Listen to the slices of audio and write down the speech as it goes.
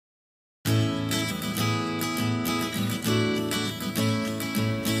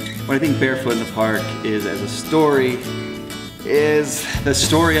What I think Barefoot in the Park is as a story is the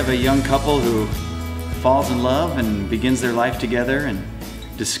story of a young couple who falls in love and begins their life together and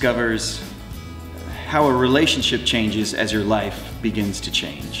discovers how a relationship changes as your life begins to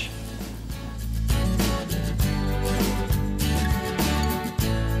change.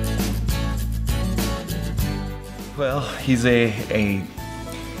 Well, he's a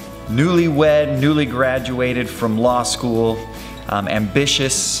newlywed, newly graduated from law school,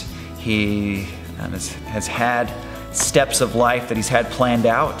 ambitious. He has had steps of life that he's had planned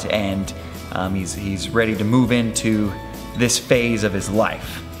out, and he's ready to move into this phase of his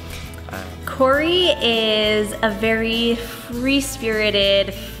life. Corey is a very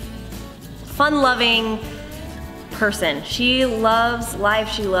free-spirited, fun-loving person. She loves life.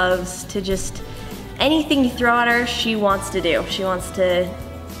 She loves to just, anything you throw at her, she wants to do. She wants to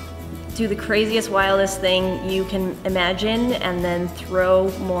do the craziest, wildest thing you can imagine and then throw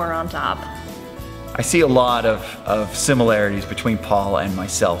more on top. I see a lot of similarities between Paul and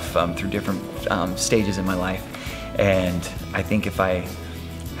myself through different stages in my life, and I think if I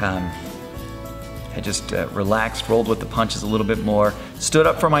had just relaxed, rolled with the punches a little bit more, stood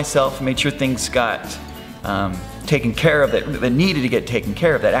up for myself, made sure things got taken care of that needed to get taken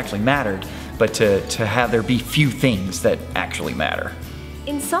care of, that actually mattered, but to have there be few things that actually matter.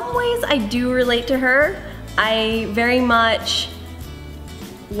 In some ways, I do relate to her. I very much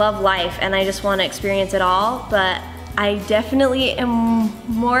love life and I just want to experience it all, but I definitely am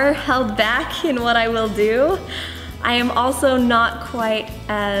more held back in what I will do. I am also not quite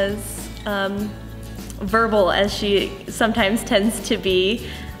as verbal as she sometimes tends to be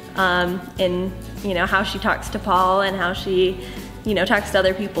in how she talks to Paul and how she talks to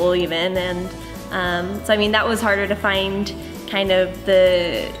other people even, and so I mean that was harder to find kind of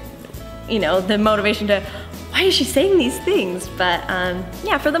the motivation to, why is she saying these things? But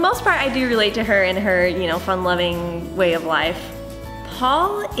yeah, for the most part I do relate to her and her fun-loving way of life.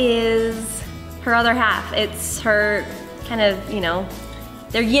 Paul is her other half. It's her kind of,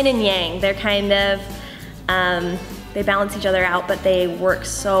 they're yin and yang. They're kind of, they balance each other out, but they work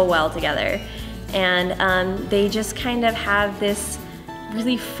so well together. And they just kind of have this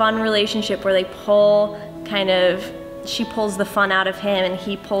really fun relationship where they pull she pulls the fun out of him and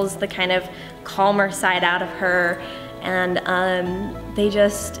he pulls the kind of calmer side out of her, and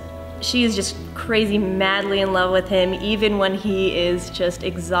she is just crazy madly in love with him even when he is just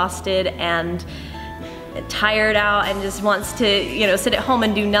exhausted and tired out and just wants to sit at home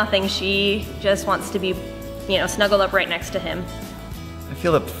and do nothing. She just wants to be snuggled up right next to him. I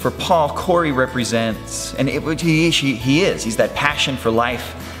feel that for Paul, Corey represents, and he's that passion for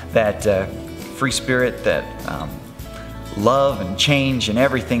life, that free spirit, that love and change and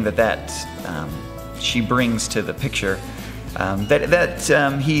everything that she brings to the picture,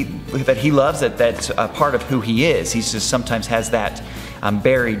 that he loves, that's a part of who he is. He just sometimes has that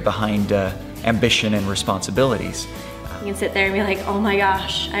buried behind ambition and responsibilities. You can sit there and be like, oh my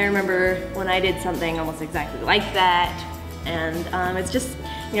gosh, I remember when I did something almost exactly like that, and it's just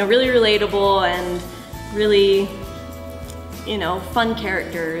really relatable and really fun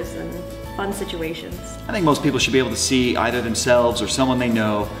characters and fun situations. I think most people should be able to see either themselves or someone they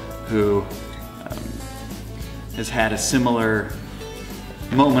know who has had a similar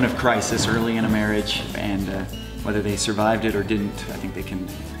moment of crisis early in a marriage, and whether they survived it or didn't, I think they can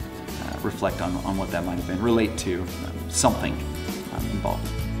reflect on what that might have been, relate to something involved.